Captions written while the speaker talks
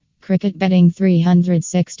Cricket Betting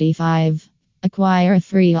 365. Acquire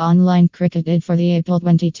 3 online cricket for the April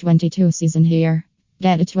 2022 season here.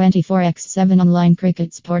 Get a 24x7 online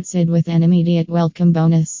cricket sports id with an immediate welcome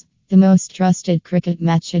bonus. The most trusted cricket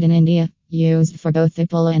match in India, used for both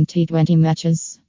IPL and T20 matches.